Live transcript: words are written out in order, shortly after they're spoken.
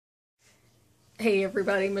Hey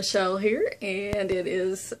everybody, Michelle here, and it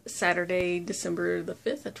is Saturday, December the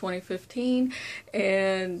 5th of 2015,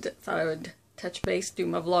 and thought I would touch base, do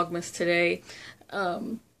my vlogmas today.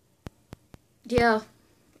 Yeah,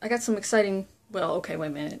 I got some exciting, well, okay, wait a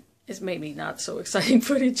minute, it's maybe not so exciting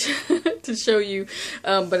footage to show you,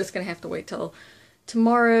 but it's going to have to wait till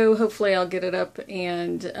tomorrow. Hopefully I'll get it up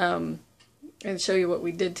and show you what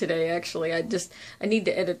we did today. Actually, I need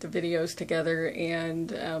to edit the videos together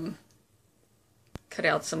and cut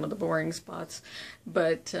out some of the boring spots,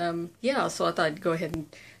 but yeah, so I thought I'd go ahead and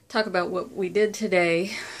talk about what we did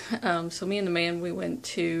today. So me and the man, we went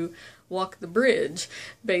to walk the bridge,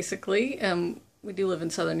 basically. We do live in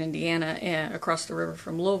southern Indiana, across the river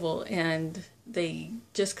from Louisville, and they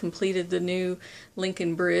just completed the new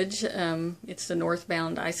Lincoln Bridge. It's the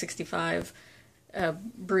northbound I-65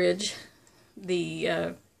 bridge.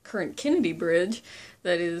 The current Kennedy Bridge,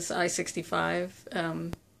 that is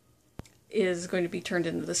I-65, is going to be turned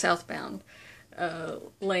into the southbound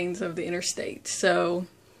lanes of the interstate. So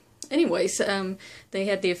anyways, they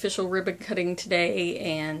had the official ribbon cutting today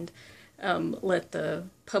and let the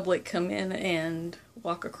public come in and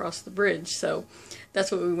walk across the bridge. So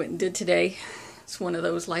that's what we went and did today. It's one of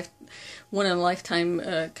those one in a lifetime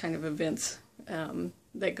kind of events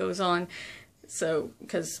that goes on. So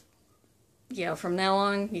because yeah, from now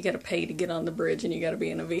on, you gotta pay to get on the bridge and you gotta be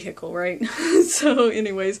in a vehicle, right? So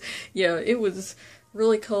anyways, yeah, it was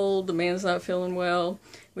really cold. The man's not feeling well.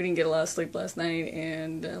 We didn't get a lot of sleep last night,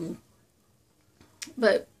 and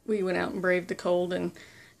but we went out and braved the cold,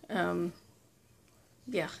 and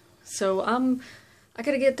yeah. So I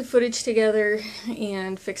gotta get the footage together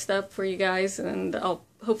and fixed up for you guys, and I'll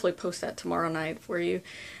hopefully post that tomorrow night for you.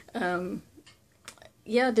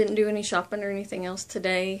 Yeah, didn't do any shopping or anything else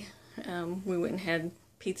today. We went and had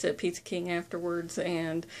pizza at Pizza King afterwards,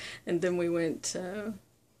 and then we went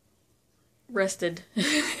rested,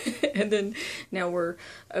 and then now we're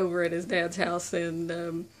over at his dad's house,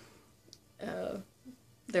 and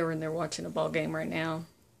they're in there watching a ball game right now.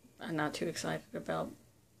 I'm not too excited about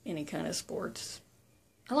any kind of sports.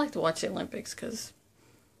 I like to watch the Olympics because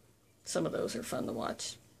some of those are fun to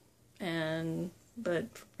watch, but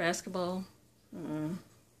basketball,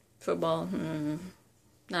 football,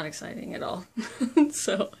 not exciting at all.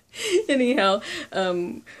 So anyhow,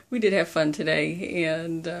 we did have fun today,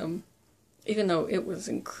 and even though it was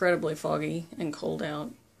incredibly foggy and cold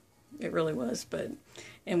out, it really was,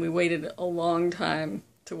 and we waited a long time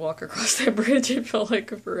to walk across that bridge. It felt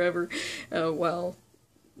like forever while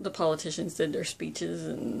the politicians did their speeches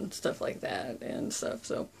and stuff like that and stuff.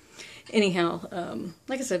 So anyhow,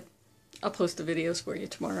 like I said, I'll post the videos for you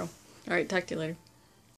tomorrow. Alright, talk to you later.